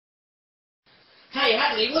Hey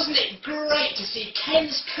Hadley, wasn't it great to see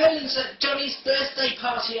Ken's Cones at Johnny's birthday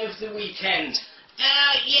party over the weekend?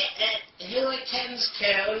 Who are Ken's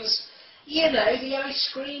Cones? You know, the ice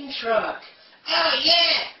cream truck. Oh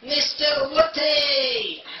yeah, Mr.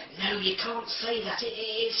 Woody! No, you can't say that, it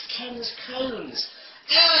is Ken's Cones.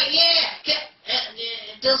 Oh yeah,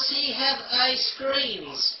 does he have ice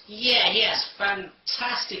creams? Yeah, he has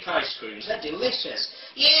fantastic ice creams, they're delicious.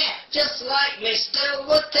 Yeah, just like Mr.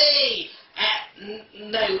 Woody!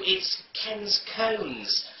 No, it's Ken's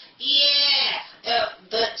Cones. Yeah,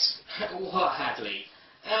 but what, Hadley?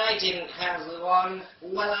 I didn't have one.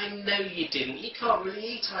 Well, I know you didn't. You can't really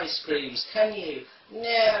eat ice creams, can you?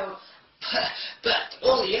 No. But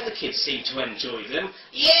all the other kids seem to enjoy them.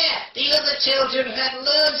 Yeah, the other children had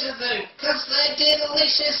loads of them, 'cause they're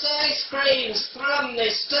delicious ice creams from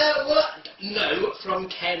Mr. What? No, from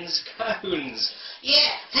Ken's Cones.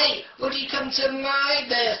 Yeah, hey, would you come to my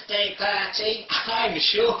birthday party? I'm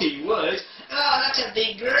sure he would. Oh, that'd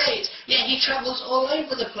be great. Yeah, he travels all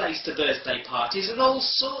over the place to birthday parties and all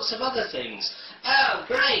sorts of other things. Oh,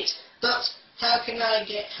 great. But how can I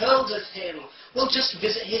get hold of him? Well, just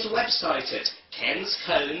visit his website at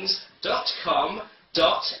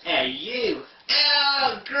kenscones.com.au.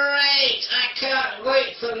 Oh, great! I can't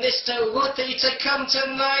wait for Mr. Woody to come to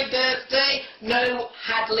my birthday. No,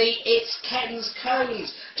 Hadley, it's Ken's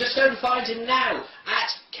Cones. Just go and find him now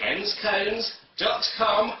at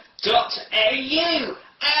kenscones.com.au.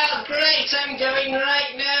 Oh, great! I'm going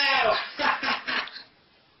right now.